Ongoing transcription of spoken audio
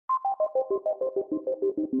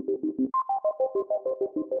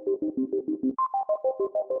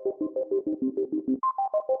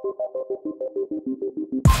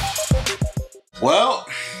Well,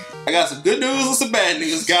 I got some good news and some bad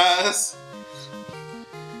news, guys.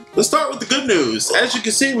 Let's start with the good news. As you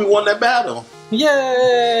can see, we won that battle.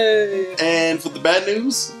 Yay! And for the bad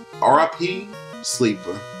news, R.I.P.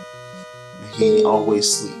 Sleeper. He always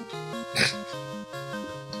sleep.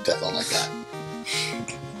 That's all I got.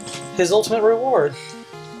 His ultimate reward.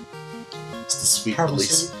 It's the sweet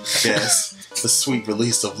release. Yes, the sweet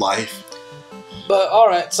release of life. But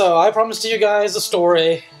alright, so I promised you guys a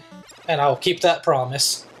story, and I'll keep that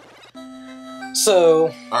promise.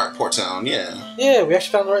 So... Alright, Port Town, yeah. Yeah, we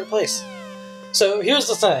actually found the right place. So here's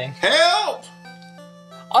the thing. Help!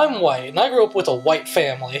 I'm white, and I grew up with a white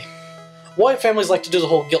family. White families like to do the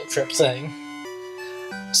whole guilt trip thing.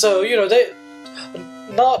 So, you know, they...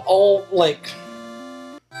 Not all, like...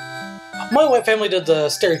 My white family did the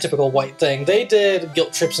stereotypical white thing. They did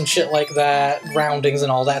guilt trips and shit like that, groundings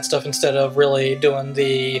and all that stuff, instead of really doing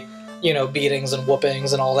the, you know, beatings and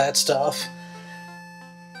whoopings and all that stuff.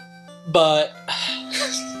 But...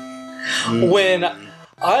 when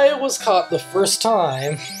I was caught the first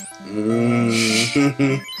time...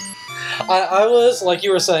 I was, like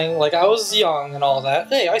you were saying, like, I was young and all that.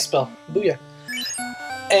 Hey, Ice Spell. Booyah.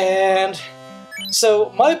 And...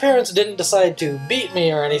 So, my parents didn't decide to beat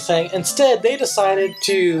me or anything. Instead, they decided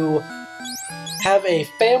to have a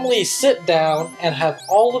family sit down and have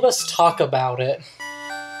all of us talk about it.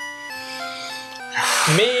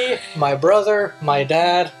 Me, my brother, my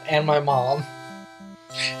dad, and my mom.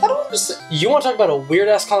 I don't understand. You want to talk about a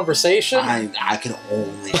weird-ass conversation? I can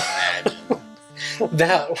only imagine.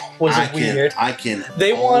 That was weird. I can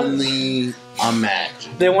only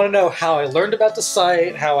imagine. They want to know how I learned about the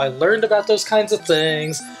site, how I learned about those kinds of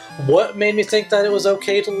things, what made me think that it was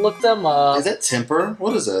okay to look them up. Is that Temper?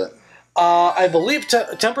 What is it? I believe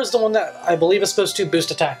Temper is the one that I believe is supposed to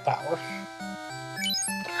boost attack power.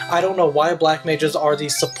 I don't know why black mages are the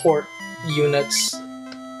support units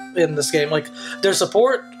in this game. Like, they're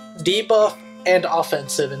support, debuff, and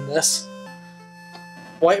offensive in this.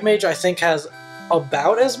 White mage, I think, has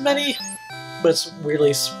about as many, but it's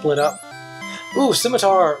weirdly split up. Ooh,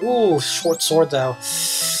 scimitar. Ooh, short sword, though.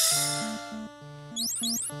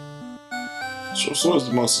 Short sword is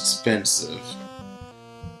the most expensive.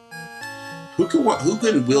 Who can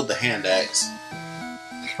wield the hand axe?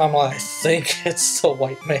 I think it's the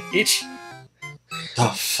white mage. The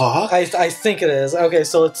fuck? I think it is. Okay,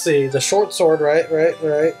 so let's see. The short sword, right.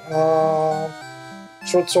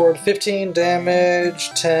 Short sword, 15 damage,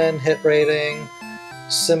 10 hit rating.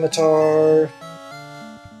 Scimitar.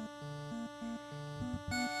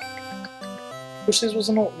 Which these were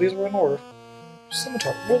in order.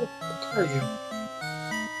 Scimitar, where the fuck are you?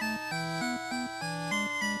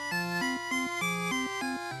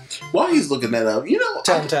 While he's looking that up, you know...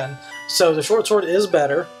 10. So the short sword is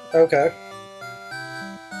better. Okay.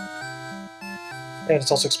 And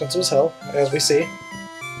it's also expensive as hell, as we see.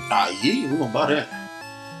 Yeah, we're gonna buy that.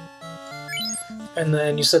 And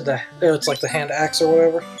then you said it's like the hand axe or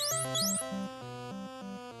whatever?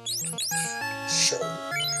 Sure.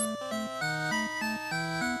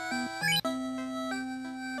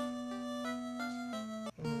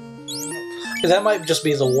 That might just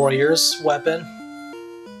be the warrior's weapon.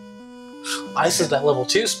 Ice is that level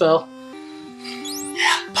 2 spell.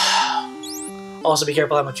 Yep. Also be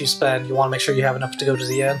careful how much you spend. You want to make sure you have enough to go to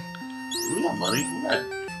the end. We got money.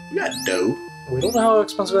 We got dough. We don't know how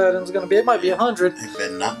expensive that end's going to be. It might be 100. It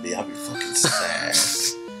better not be. I'll be fucking sad.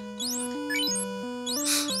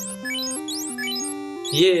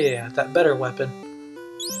 Yeah, that better weapon.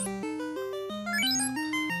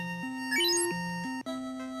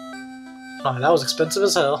 Oh, that was expensive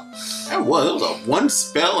as hell. That was a one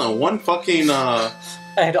spell and one fucking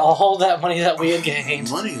And all that money that we had gained.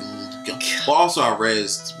 Money. Well, also I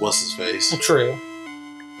raised what's his face. True.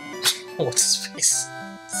 What's his face?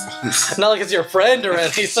 Not like it's your friend or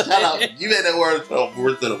anything. Shut up. You made that word feel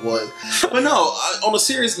worse than it was. But no, on a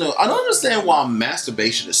serious note, I don't understand why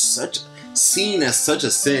masturbation is seen as such a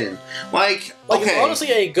sin. Like okay. It's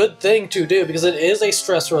honestly a good thing to do because it is a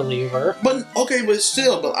stress reliever. But but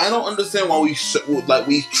I don't understand why we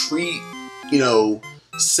treat, you know,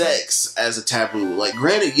 sex as a taboo. Like,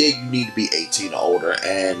 granted, yeah, you need to be 18 or older,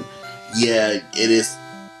 and yeah, it is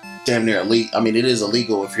damn near illegal. I mean, it is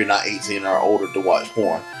illegal if you're not 18 or older to watch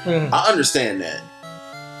porn. I understand that,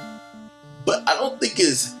 but I don't think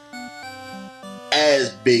it's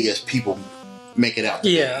as big as people make it out to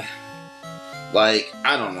be. Like,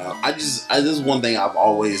 I don't know. This is one thing I've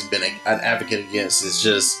always been an advocate against, is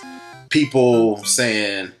just people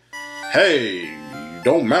saying, hey,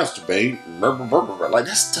 don't masturbate. Like,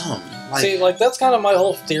 that's dumb. Like, see, like, that's kind of my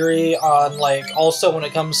whole theory on, like, also when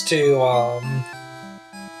it comes to,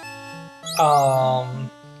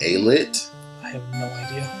 A-lit? I have no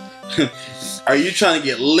idea. Are you trying to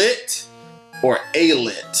get lit or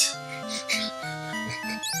A-lit?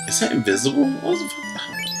 Is that invisible? What the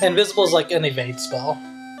fuck? Invisible is like an evade spell.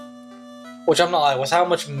 Which I'm not like, with how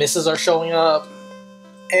much misses are showing up,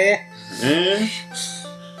 I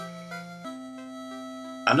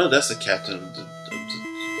know that's the captain of the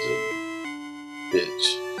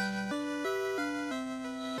bitch.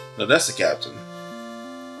 No, that's the captain.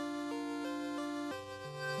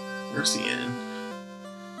 Where's he in?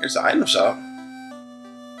 Here's the item shop.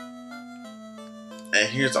 And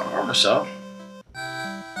here's the armor shop.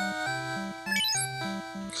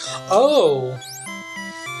 Oh!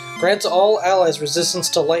 Grants all allies resistance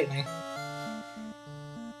to lightning.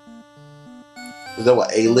 Is that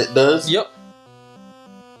what A-lit does? Yep.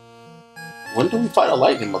 When do we fight a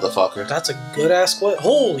lightning motherfucker? That's a good ass question.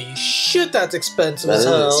 Holy shit, that's expensive That as is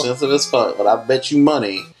hell. expensive as fuck, but I bet you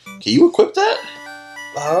money. Can you equip that?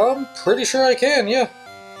 I'm pretty sure I can, yeah.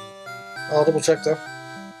 I'll double check though.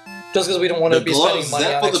 Just because we don't want to be spending money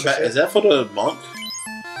on extra shit. Is that for the monk?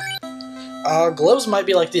 Gloves might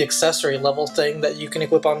be like the accessory level thing that you can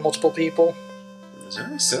equip on multiple people. Is there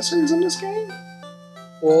accessories in this game?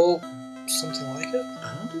 Well, something like it.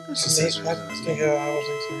 I don't think there's accessories in this game. Yeah, I don't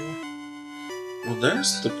think so either. Well,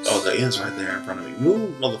 there's the... Oh, the end's right there in front of me.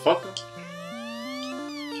 Move, motherfucker.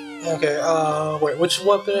 Okay, wait, which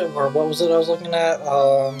weapon, or what was it I was looking at?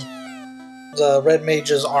 The Red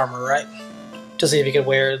Mage's armor, right? To see if you could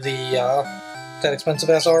wear the, that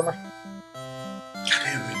expensive-ass armor. God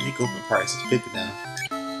damn, we did go up in price. It's 50 now.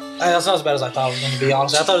 That's not as bad as I thought it was going to be,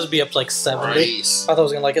 honestly. I thought it would be up to, like, 70. Price. I thought it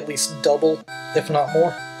was going to, like, at least double, if not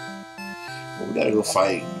more. Well, we gotta go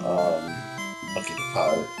fight, Bucky the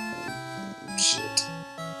Pirate. Shit.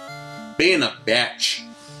 Being a bitch.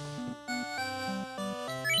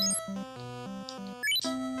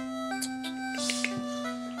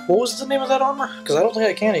 What was the name of that armor? Because I don't think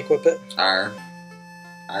I can equip it. Iron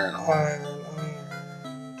armor. Iron.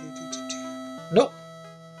 Nope.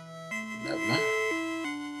 Never mind.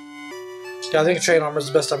 Yeah, I think trade armor is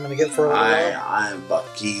the best I'm going to get for a little while. I am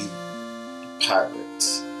Bucky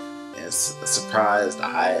Pirate. And surprised you know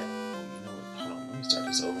what? Hold on, let me start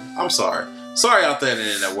this over. I'm sorry. Sorry out there in the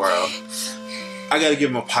internet world. I gotta give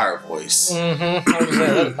him a pirate voice. Mm-hmm. I was gonna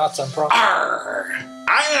say, that did not sound proper. Arr!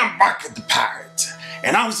 I am Bucky the Pirate,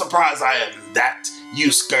 and I'm surprised I am that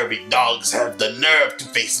you scurvy dogs have the nerve to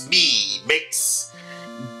face me, mates.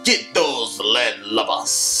 Get those land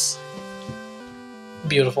lovers.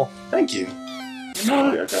 Beautiful. Thank you.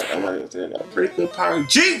 I got a pretty good pirate.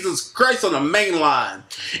 Jesus Christ on the main line.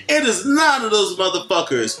 It is none of those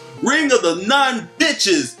motherfuckers. Ring of the Nun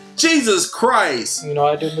bitches. Jesus Christ. You know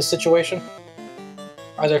what I do in this situation?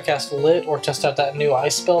 Either cast Lit or test out that new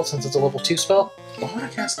ice spell since it's a level 2 spell. Why would I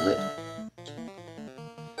cast Lit?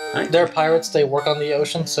 They're pirates, they work on the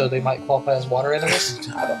ocean, so they might qualify as water enemies.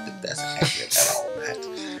 I don't think that's accurate at all, Matt.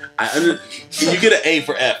 You get an A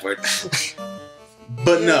for effort.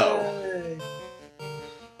 But no. Yay.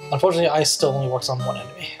 Unfortunately, ice still only works on one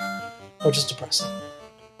enemy, which is depressing.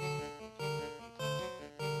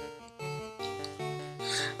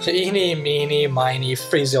 Eeny, meeny, miny,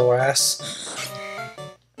 freeze your ass.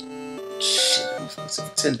 Shit, it's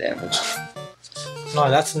 10 damage. No,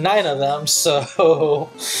 that's 9 of them, so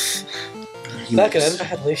that could end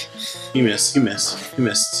badly. You missed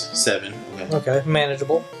 7. Okay. Okay,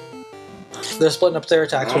 manageable. They're splitting up their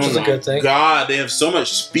attacks, which is a good thing. God, they have so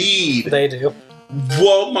much speed. They do.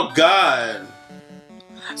 Whoa, my God.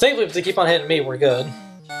 Thankfully, if they keep on hitting me, we're good.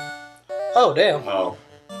 Oh, damn. Oh.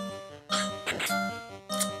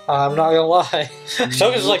 I'm not gonna lie.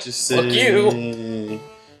 Token's like, fuck you.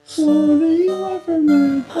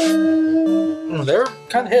 They're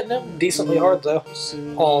kind of hitting him decently hard, though.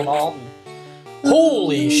 All in all.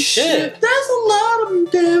 Holy shit! That's a lot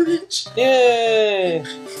of damage. Yay!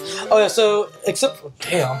 Oh yeah, so, except for,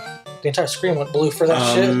 damn, the entire screen went blue for that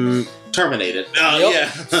shit. Terminated. Oh,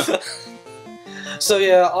 yep. Yeah. So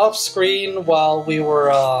yeah, off screen while we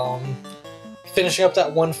were finishing up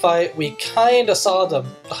that one fight, we kind of saw the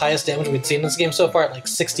highest damage we'd seen in this game so far at like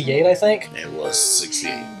 68, I think. It was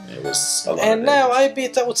 68. It was a lot and now I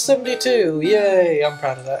beat that with 72. Yay! I'm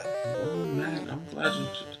proud of that. Oh man, I'm glad you.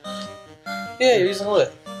 Yeah, you're using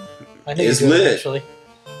Lit. I knew it's you did lit. actually.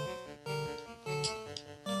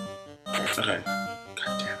 Okay.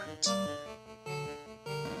 God damn it.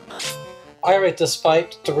 I rate this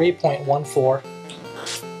fight 3.14.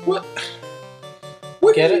 What?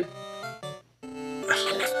 What? Get it?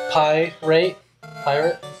 Pirate?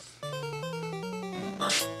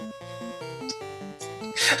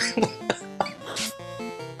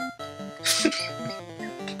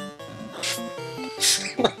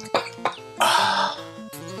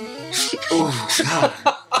 Oh, God.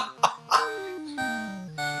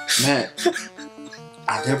 Man,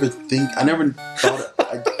 I never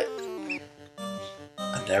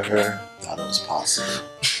thought it was possible.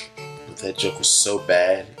 But that joke was so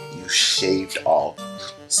bad, you shaved off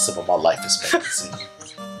some of my life expectancy.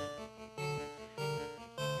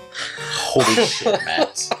 Holy shit,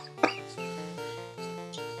 Matt.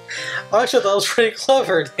 I actually thought that was pretty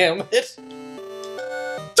clever, damn it.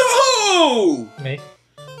 Oh! Me?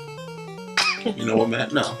 You know what,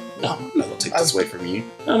 Matt? No, I'm not gonna take this away from you.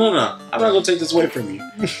 No. I'm not gonna take this away from you.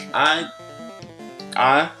 I,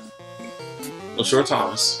 Llessur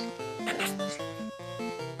Thomas, I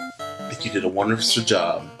think you did a wonderful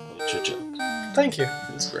job with your joke. Thank you.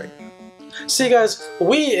 It was great. See, guys,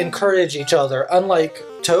 we encourage each other, unlike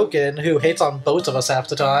Token, who hates on both of us half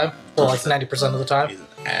the time. Well, like 90% of the time. He's an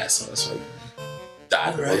asshole. That's why he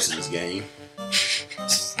died most in this game.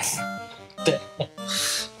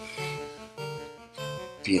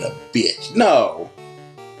 Being a bitch. No!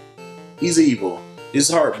 He's evil. His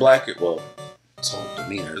heart blacker. Well, his whole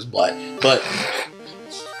demeanor is black. But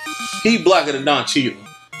he blacker than Don Cheadle.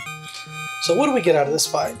 So what do we get out of this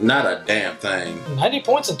fight? Not a damn thing. 90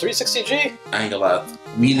 points and 360G? I ain't gonna lie.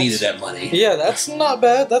 We needed that money. Yeah, that's not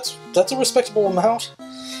bad. That's a respectable amount.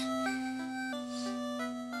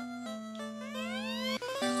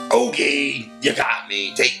 Okay, you got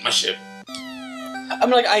me. Take my ship. I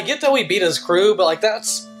mean, like, I get that we beat his crew, but, like,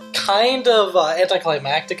 that's kind of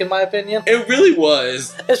anticlimactic in my opinion. It really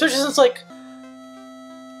was. Especially since, like,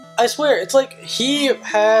 I swear, it's like he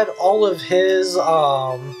had all of his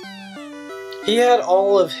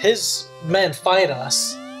men fight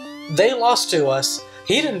us. They lost to us.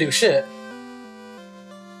 He didn't do shit.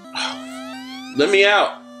 Let me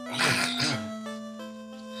out.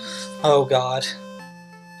 Oh god.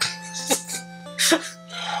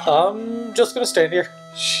 I'm just gonna stand here.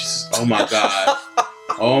 Jesus. Oh my god.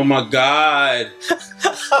 Oh my god.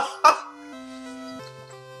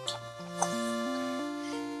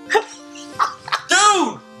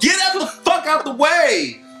 Dude, get out the fuck out the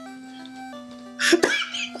way.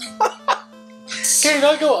 Can you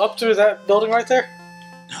not go up to that building right there?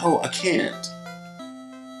 No, I can't.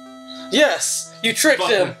 Yes, you tricked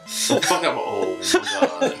him. Fuck up. Oh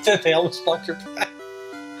my god. They almost blocked your back.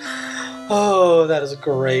 Oh, that is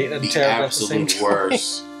great and The terrible at the same absolute time.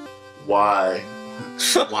 worst. Why?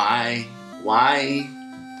 Why? Why?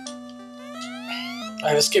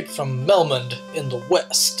 I've escaped from Melmond in the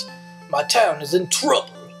west. My town is in trouble.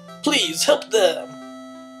 Please help them.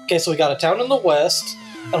 Okay, so we got a town in the west,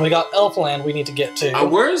 and we got Elfland we need to get to.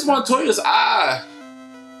 Where is Montoya's eye?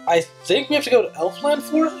 I think we have to go to Elfland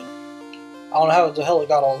for it? I don't know how the hell it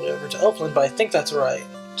got all the way over to Elfland, but I think that's right.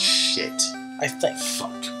 Shit. I think.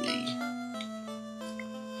 Fuck me.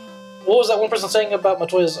 What was that one person saying about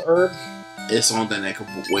Montoya's herb? It's the only thing that could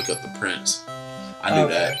wake up the prince. I knew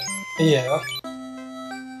that. Yeah.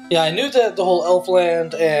 Yeah, I knew that the whole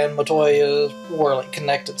Elfland and Montoya were, like,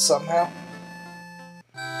 connected somehow.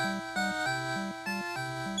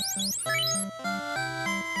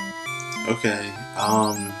 Okay,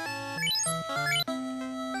 well,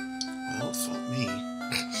 fuck me.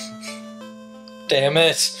 Damn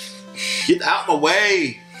it. Get out my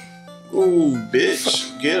way! Ooh,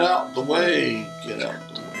 bitch. Get out the way. Get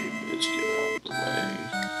out the way, bitch. Get out the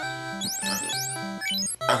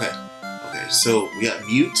way. Okay. Okay, so we got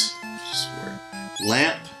mute. Just word.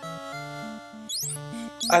 Lamp.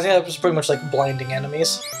 I think that was pretty much like blinding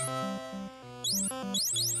enemies.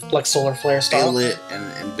 Like solar flare style. Aillet and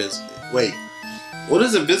invisible. Wait. What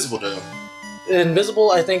does invisible do?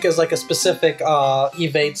 Invisible, I think, is like a specific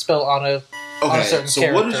evade spell on a certain so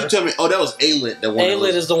character. what did you tell me? Oh, that was Aillet.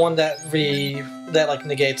 Aillet is the one that like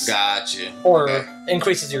negates Gotcha. or Okay.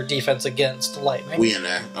 increases your defense against lightning. We in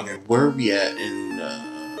there. Okay, where are we at in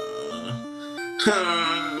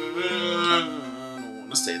I don't want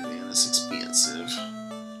to stay there. It's expensive.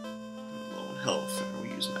 Low in health. We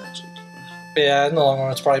use magic. Yeah, in the long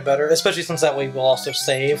run, it's probably better, especially since that way we'll also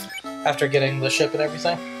save after getting the ship and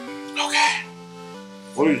everything. Okay.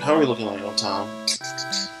 How are we looking like on time?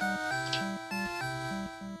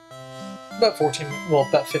 About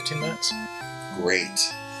 15 minutes.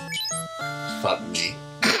 Great. Fuck me.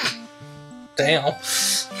 Damn.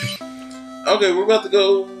 Okay, we're about to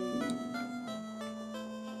go.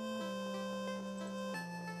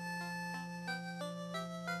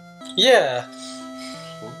 Yeah.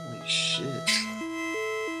 Holy shit.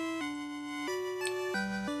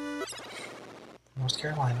 North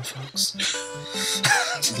Carolina, folks.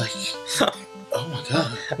 Like, oh my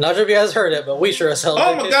god. Not sure if you guys heard it, but we sure as hell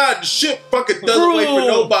Oh did my it. god, the ship fucking doesn't wait for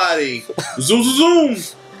nobody. Zoom, zoom,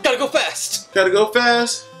 zoom. Gotta go fast. Gotta go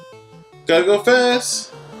fast. Gotta go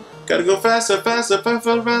fast. Gotta go faster, faster,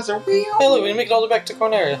 faster, faster. Hey, look, we make it all the way back to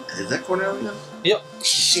Corneria. Is that Cornelia? Yep.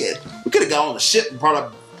 Shit. We could have got on the ship and brought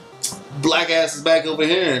our black asses back over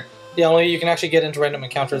here. Yeah, only you can actually get into random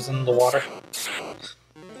encounters in the water.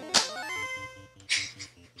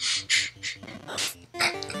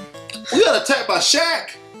 We got attacked by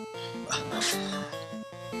Shaq.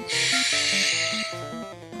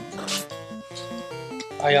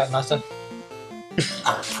 I got nothing.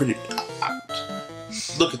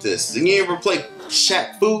 Look at this. Did you ever play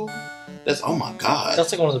Shaq Fu? That's, oh my god.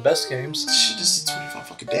 That's like one of the best games. Shit, this is 25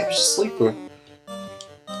 fucking damage sleeper.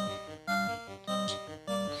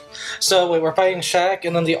 So, wait, we're fighting Shaq,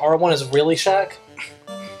 and then the R1 is really Shaq?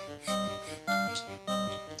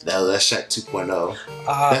 No, that's Shaq 2.0.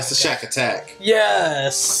 That's the Shaq attack.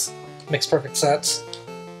 Yes! Makes perfect sense.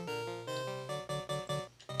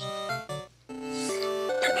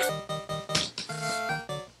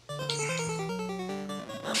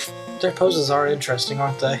 Their poses are interesting,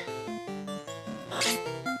 aren't they?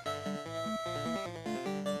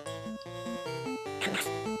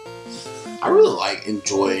 I really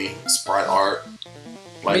enjoy sprite art.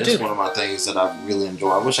 Like, Me it's too. one of my things that I really enjoy.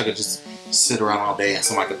 I wish I could just sit around all day and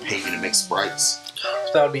somebody could pay me to make sprites.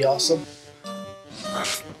 That would be awesome.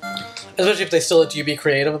 Especially if they still let you be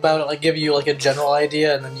creative about it, like give you like a general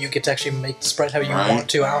idea and then you get to actually make the sprite how you want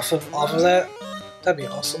to off of that. That'd be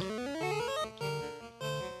awesome.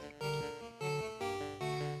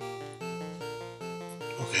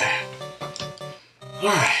 Okay.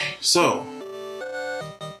 Alright, so.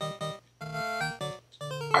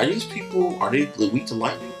 Are these people, are they weak to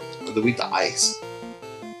lightning? Or are they weak to ice?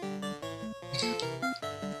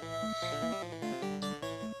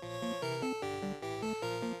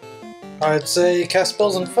 I'd say cast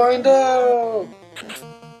spells and find out!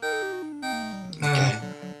 Okay.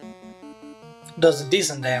 Does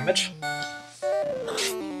decent damage.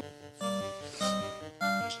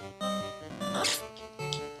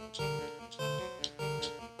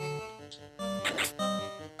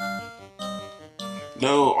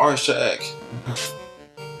 No, Arshak.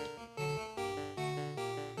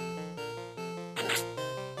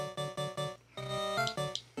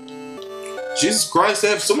 Jesus Christ, they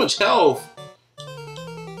have so much health.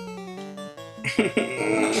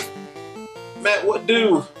 Matt, what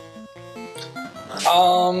do?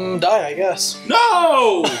 Die, I guess.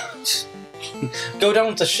 No! Go down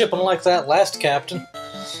with the ship unlike that last captain.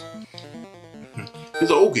 He's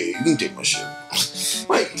like, okay, you can take my ship.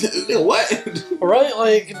 Like, what? Right?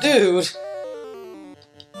 Like, dude.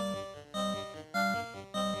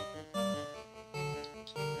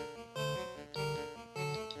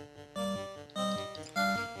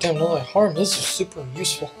 Damn, no, harm is super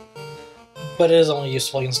useful. But it is only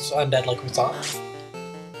useful against undead like we thought.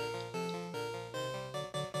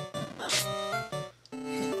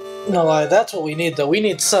 No lie, that's what we need though. We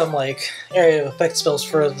need some, like, area of effect spells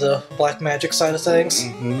for the black magic side of things.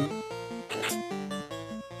 Mm-hmm.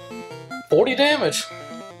 40 damage!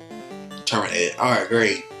 Terminate. Alright,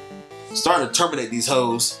 great. Starting to terminate these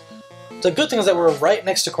hoes. The good thing is that we're right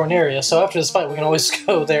next to Corneria, so after this fight we can always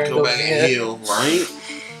go there and Go back and heal, right?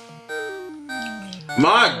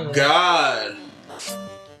 My god!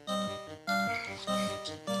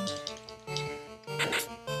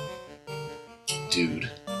 Dude.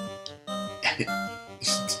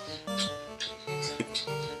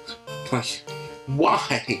 Like,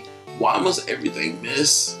 why? Why must everything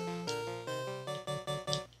miss?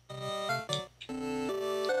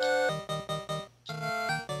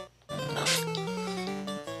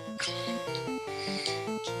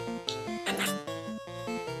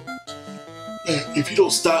 If you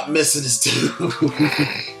don't stop missing, it's too.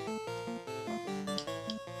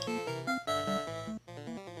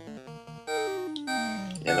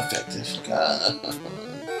 Ineffective. God.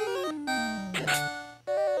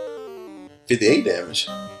 58 damage.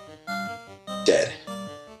 Dead.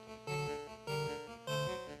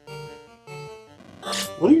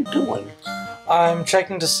 What are you doing? I'm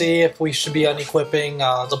checking to see if we should be unequipping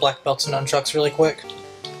the black belts and nunchucks really quick.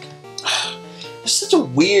 It's such a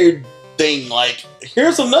weird thing. Like,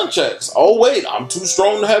 here's some nunchucks. Oh wait, I'm too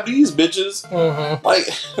strong to have these bitches. Mm-hmm. Like,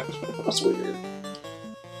 that's weird.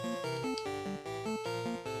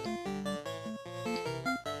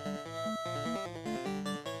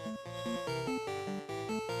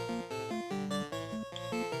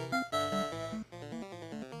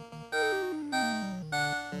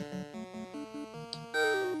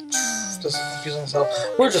 This is confusing as hell.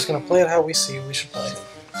 We're just gonna play it how we see we should play it.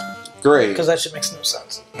 Great. Because that shit makes no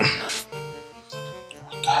sense. Oh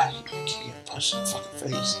my god, you keep getting punched in the fucking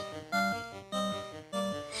face.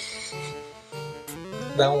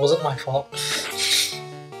 That one wasn't my fault.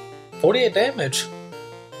 48 damage.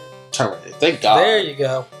 Terminated. Thank God. There you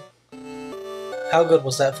go. How good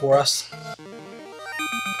was that for us?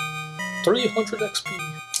 300 XP.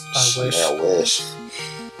 I wish. Yeah, I wish.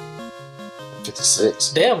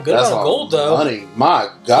 56. Damn, good That's amount of gold though. Money. My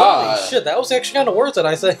God. Holy shit, that was actually kind of worth it,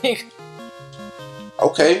 I think.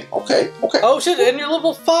 Okay. Oh shit, and you're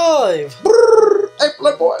level 5! Hey,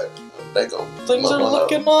 black boy. There you go. Things are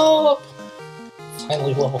looking up!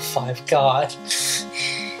 Finally level 5, God.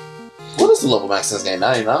 What is the level max in this game?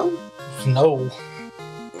 99? No.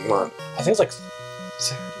 What? I think it's like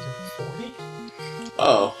 30 or 40?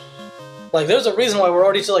 Oh. Like, there's a reason why we're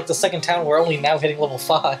already to like the second town, we're only now hitting level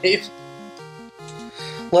 5.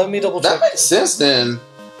 Let me double check. That makes sense then.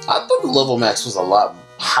 I thought the level max was a lot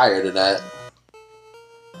higher than that.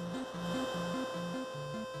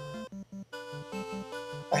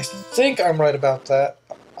 I think I'm right about that.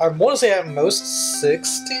 I want to say at most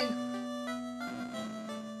 60?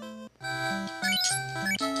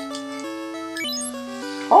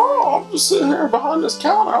 Oh, I'm just sitting here behind this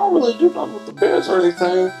counter. I don't really do nothing with the beds or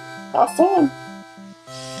anything. Have fun.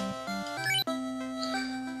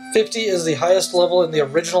 50 is the highest level in the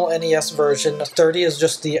original NES version. 30 is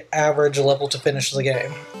just the average level to finish the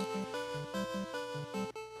game.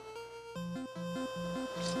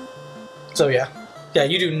 So yeah. Yeah,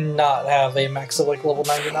 you do not have a max of like level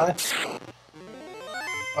 99.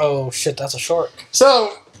 Oh shit, that's a shark.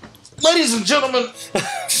 So, ladies and gentlemen,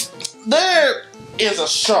 there is a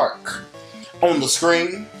shark on the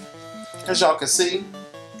screen. As y'all can see.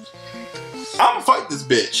 I'm gonna fight this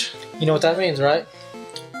bitch. You know what that means, right?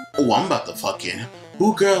 Oh, I'm about to fucking...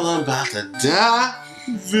 Ooh, girl, I'm about to die.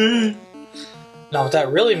 Now what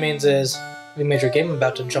that really means is VMajorGaming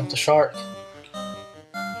about to jump the shark.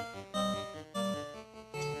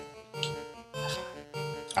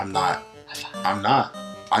 I'm not. I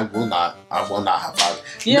will not high five.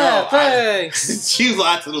 Yeah, no, thanks! You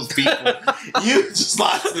lied to those people. You just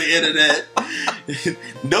lied to the internet.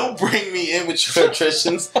 Don't bring me in with your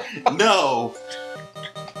attritions. No.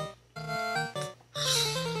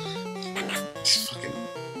 Fucking...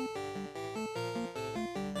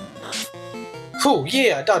 Whew,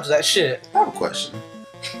 yeah, I dodged that shit. I have a question.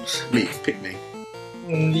 Pick me.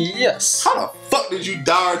 Yes. How the fuck did you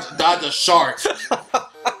dodge a shark?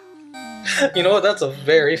 You know what? That's a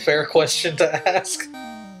very fair question to ask.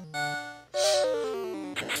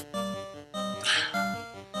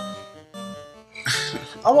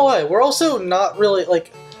 I'm alright. We're also not really,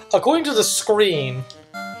 like, according to the screen,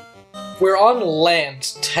 we're on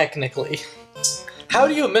land, technically. How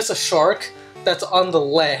do you miss a shark that's on the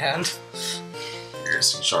land? Here's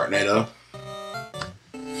some Sharknado.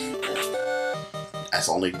 That's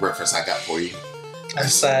the only reference I got for you. I'm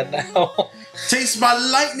sad now. Taste my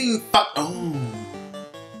lightning fuck. Oh.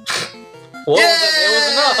 Well, yeah! it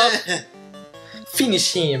was enough.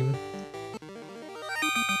 Finish him.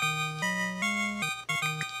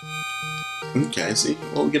 Okay, see?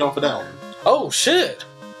 We'll get off of that one. Oh, shit.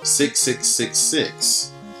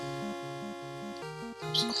 6666. That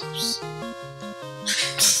was close.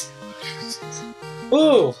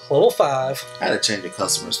 Ooh, level 5. I had to change the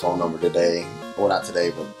customer's phone number today. Well, not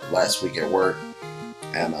today, but last week at work.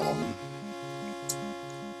 And, the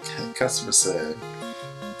customer said,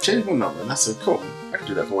 change my number. And I said, cool, I can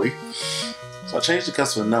do that for you. So I changed the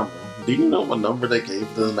customer number. Do you know what number they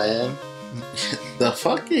gave the man? The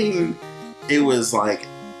fucking... It was like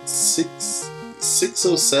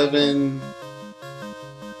 607,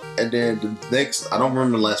 and then the next, I don't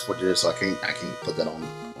remember the last 4 digits, so I can't put that on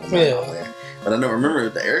there. But I know, remember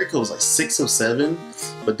the area code was like 607,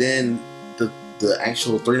 but then the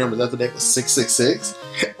actual 3 numbers after that was 666.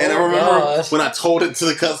 And I remember when I told it to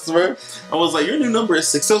the customer, I was like, your new number is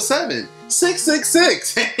 607.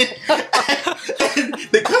 666. And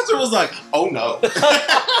the customer was like, oh no.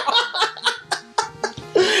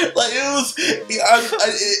 Like it was,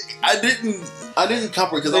 I didn't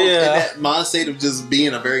comprehend because I was in that mind state of just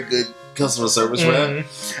being a very good customer service rep,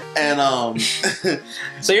 and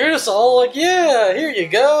so you're just all like, yeah, here you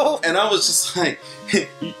go, and I was just like,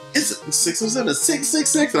 it's 607,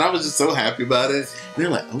 666, and I was just so happy about it. And they're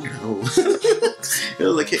like, oh no, it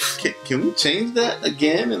was like, can we change that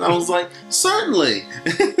again? And I was like, certainly.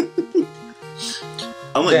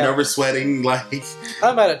 I'm like never sweating, like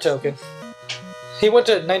I'm mad at Token. He went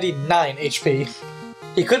to 99 HP.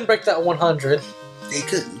 He couldn't break that 100. He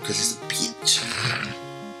couldn't because he's a bitch.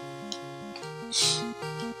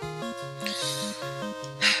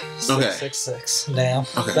 Okay. 666. Damn.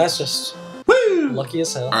 Okay. That's just Woo! lucky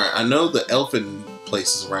as hell. Alright, I know the elfin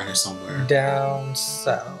place is around here somewhere. Down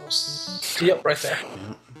south. Yep, right there.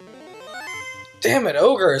 Yep. Damn it,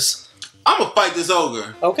 ogres. I'm gonna fight this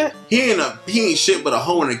ogre. Okay. He ain't shit but a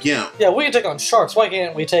hoe and a gimp. Yeah, we can take on sharks. Why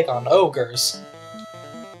can't we take on ogres?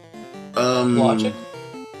 Logic?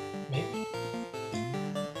 Maybe.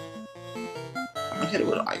 I'm gonna hit it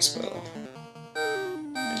with an ice spell.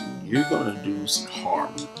 And you're gonna do some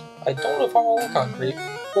harm. I don't know if I'm all in concrete.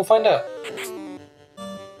 We'll find out.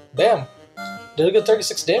 Damn. Did a good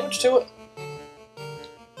 36 damage to it?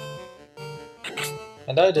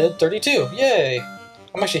 And I did 32. Yay!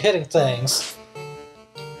 I'm actually hitting things.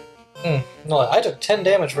 No, I took 10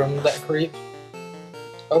 damage from that creep.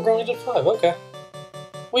 Ogre only did 5. Okay.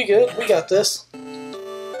 We good. We got this.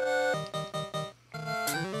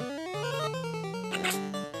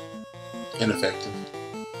 Ineffective.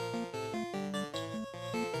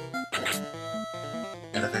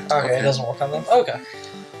 Ineffective. Okay, it doesn't work on them. Okay.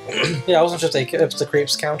 Yeah, I wasn't sure if the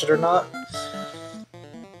creeps counted or not.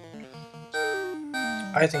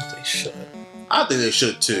 I think they should. I think they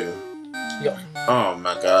should too. Yeah. Oh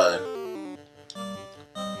my god.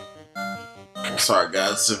 I'm sorry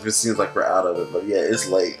guys if it seems like we're out of it, but yeah, it's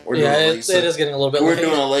late. We're doing a late it is getting a little bit We're late.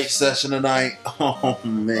 doing a late session tonight. Oh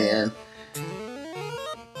man.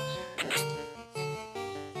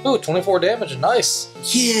 Ooh, 24 damage. Nice.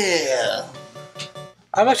 Yeah.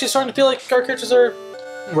 I'm actually starting to feel like our characters are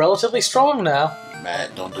relatively strong now.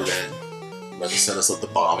 Matt, don't do that. You better set us up the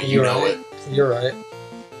bomb and you You're know right. it. You're right.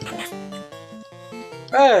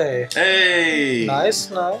 Hey! Hey! Nice,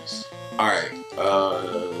 nice. Alright.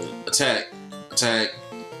 Attack. Attack.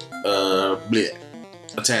 Bleh.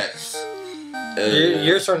 Attack.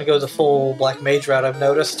 You're starting to go the full black mage route, I've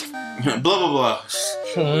noticed. blah blah blah.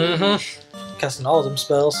 Mm-hmm. Casting all of them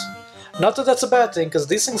spells. Not that that's a bad thing, because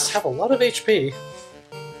these things have a lot of HP.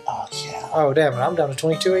 Oh yeah. Oh damn it, I'm down to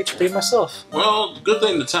 22 HP myself. Well, good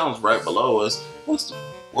thing the town's right below us. What's the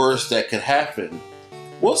worst that could happen?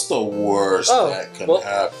 What's the worst that could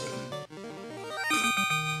happen?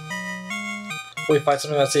 We fight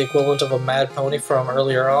something that's the equivalent of a mad pony from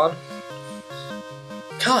earlier on.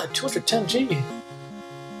 God, 210G.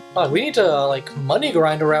 God, we need to, like, money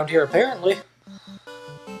grind around here, apparently.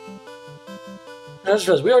 I just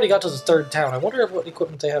realized we already got to the third town. I wonder what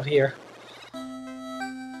equipment they have here.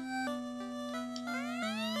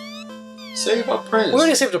 Save a prince. We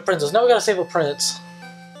already saved a princess, now we gotta save a prince.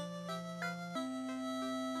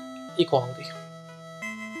 Equality.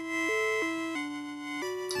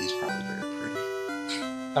 He's probably very pretty.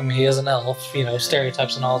 I mean, he is an elf, you know,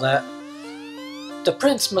 stereotypes and all that. The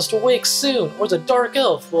prince must awake soon, or the dark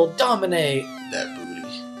elf will dominate. That booty.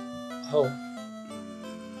 Oh.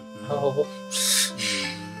 Oh.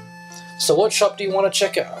 So what shop do you want to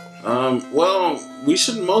check out? Well, we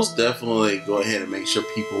should most definitely go ahead and make sure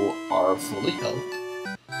people are fully helped.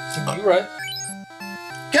 You're right.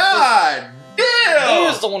 God damn!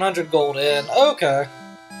 There's the 100 gold in. Okay.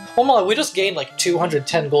 Well, Molly, we just gained like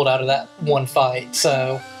 210 gold out of that one fight,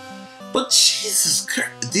 so... But Jesus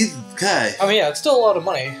Christ, these guys... I mean, yeah, it's still a lot of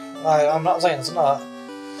money. I'm not saying it's not.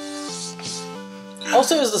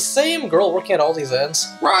 Also, is the same girl working at all these ends?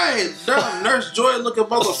 Right! Nurse Joy looking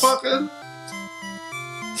motherfucker!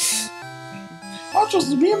 I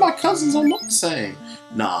just, me and my cousins don't look the same.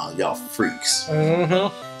 Nah, y'all freaks.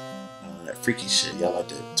 Mm-hmm. That freaky shit. Y'all like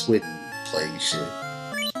the twin play shit.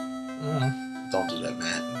 Mm. Don't do that,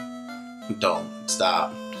 man. Don't.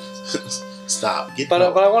 Stop. Stop. Get But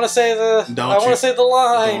I want to say the... Don't I want to say the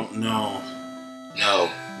line. Don't, no. No.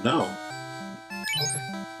 No.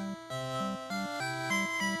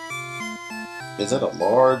 Is that a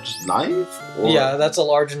large knife? Or... Yeah, that's a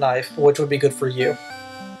large knife, which would be good for you.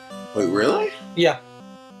 Wait, really? Yeah.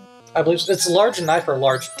 I believe it's a large knife or a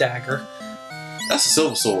large dagger. That's a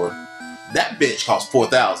silver sword. That bitch costs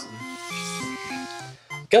 4,000.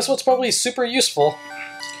 Guess what's probably super useful?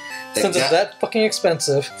 Since it's that fucking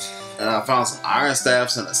expensive. And I found some iron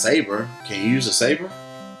staffs and a saber. Can you use a saber?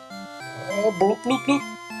 Bloop, bloop,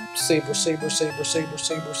 bloop. Saber, saber, saber, saber,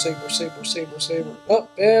 saber, saber, saber, saber, saber. Oh,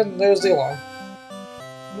 and there's the alarm.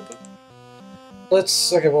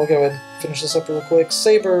 Okay, we'll go ahead and finish this up real quick.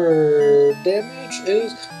 Saber damage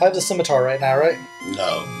is... I have the scimitar right now, right?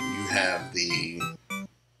 No, you have the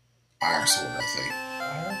iron sword, I think.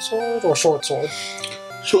 Iron sword or short sword?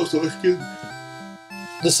 Short sword, excuse me.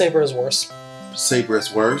 The saber is worse. Saber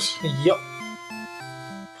is worse? Yup.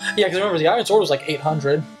 Yeah, because remember, the iron sword was like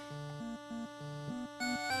 800.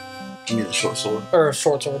 You mean the short sword? Or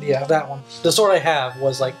short sword, yeah, that one. The sword I have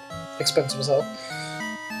was like expensive as hell.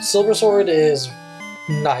 Silver sword is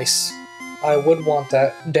nice. I would want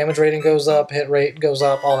that. Damage rating goes up, hit rate goes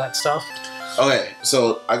up, all that stuff. Okay,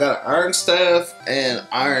 so I got an iron staff and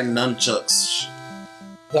iron nunchucks.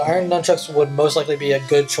 The iron nunchucks would most likely be a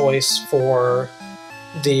good choice for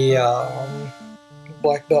the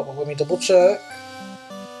black belt, but let me double check.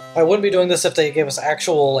 I wouldn't be doing this if they gave us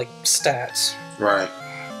actual like stats. Right.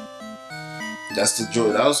 That's the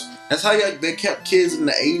joy. That's how they kept kids in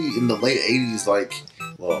the 80s, in the late 80s, like,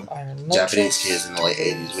 well, Japanese kids in the late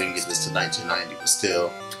 80s. We didn't get this to 1990, but still,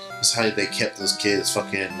 that's how they kept those kids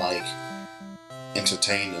fucking like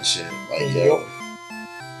entertained and shit. Like, yo.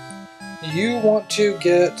 You want to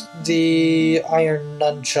get the iron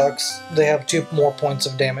nunchucks. They have 2 more points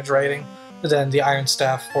of damage rating than the iron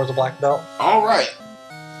staff for the black belt. All right.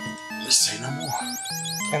 Let's say no more.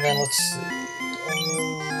 And then let's see.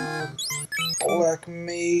 Black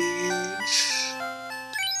mage.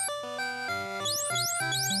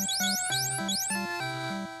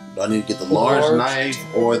 Do I need to get the large knife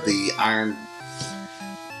or the iron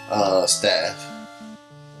staff?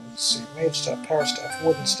 Let's see. Mage staff, power staff,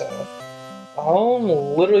 wooden staff.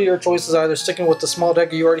 Literally your choice is either sticking with the small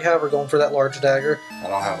dagger you already have or going for that large dagger. I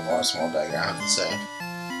don't have a large small dagger. I have the staff.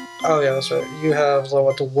 Oh yeah, that's right. You have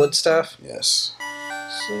what, the wood staff? Yes.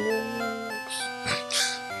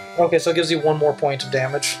 6. Okay, so it gives you 1 more point of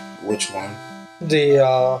damage. Which one? The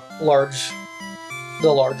large.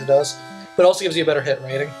 The large does, but it also gives you a better hit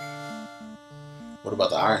rating. What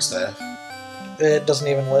about the iron staff? It doesn't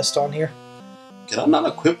even list on here. Can I not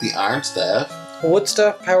equip the iron staff? Wood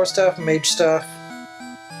staff, power staff, mage staff.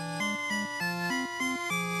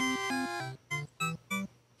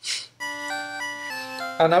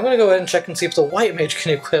 And I'm going to go ahead and check and see if the white mage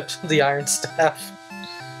can equip the iron staff.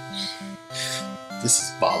 This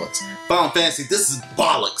is bollocks. Final Fantasy, this is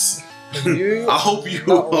bollocks. I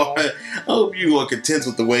hope you are content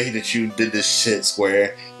with the way that you did this shit,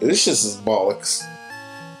 Square. This just is bollocks.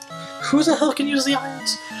 Who the hell can use the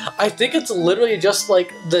irons? I think it's literally just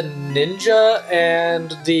like the ninja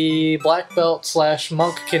and the black belt /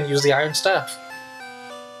 monk can use the iron staff.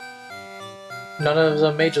 None of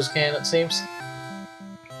the mages can, it seems.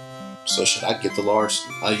 So should I get the large?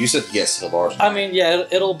 You said yes to the large. I mean, yeah,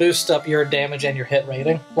 it'll boost up your damage and your hit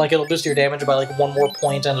rating. Like, it'll boost your damage by like 1 more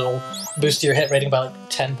point, and it'll boost your hit rating by like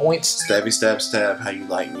 10 points. Stabby stab stab, how you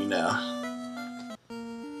like me now?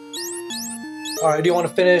 Alright, do you want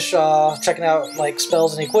to finish checking out like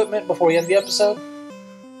spells and equipment before we end the episode?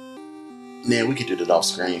 Yeah, we can do that off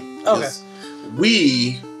screen. Okay.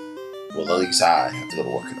 Well, at least I have to go to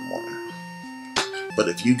work in the morning. But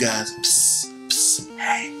if you guys,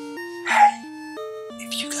 hey,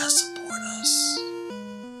 if you guys support us,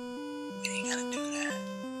 we ain't gotta do that.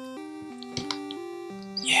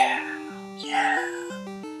 Yeah.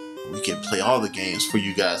 We can play all the games for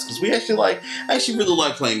you guys because we actually really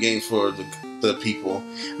like playing games for the people.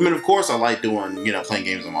 I mean, of course, I like doing playing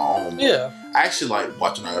games on my own. Yeah. I actually like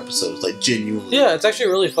watching our episodes, like genuinely. Yeah, it's actually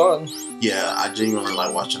really fun. Yeah, I genuinely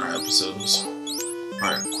like watching our episodes. All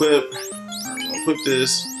right, equip. I'm gonna equip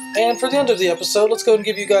this. And for the end of the episode, let's go and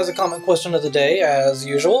give you guys a comment question of the day, as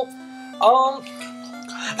usual.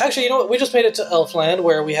 Actually, you know what? We just made it to Elfland,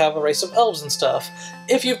 where we have a race of elves and stuff.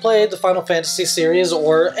 If you've played the Final Fantasy series,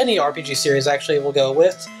 or any RPG series, actually, we'll go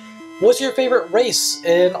with, what's your favorite race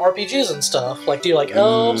in RPGs and stuff? Like, do you like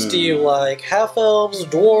elves? Do you like half-elves,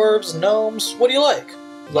 dwarves, gnomes? What do you like?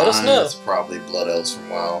 Let us know. It's probably Blood Elves from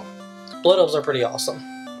WoW. Blood elves are pretty awesome.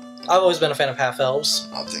 I've always been a fan of half-elves.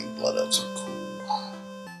 I think Blood Elves are cool.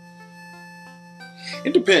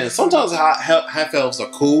 It depends. Sometimes half-elves are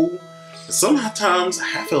cool, but sometimes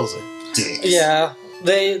half-elves are dicks. Yeah,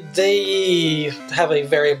 they have a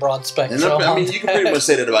very broad spectrum. And I mean, you can pretty much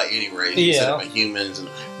say that about any race. You can say that about humans,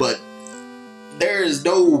 but there is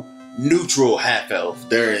no neutral half-elf.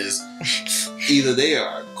 There is either they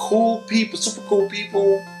are cool people, super cool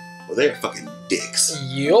people, or they're fucking dicks.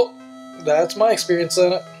 Yup, that's my experience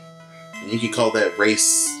in it. And you can call that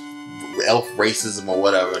elf racism or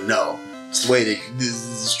whatever. No, it's the way this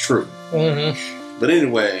is true. Mm-hmm. But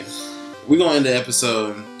anyway, we're going to end the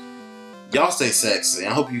episode. Y'all stay sexy.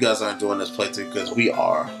 I hope you guys are enjoying this playthrough because we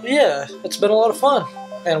are. Yeah, it's been a lot of fun.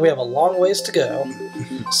 And we have a long ways to go.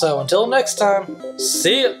 So until next time,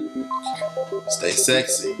 see ya! Stay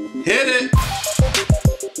sexy. Hit it!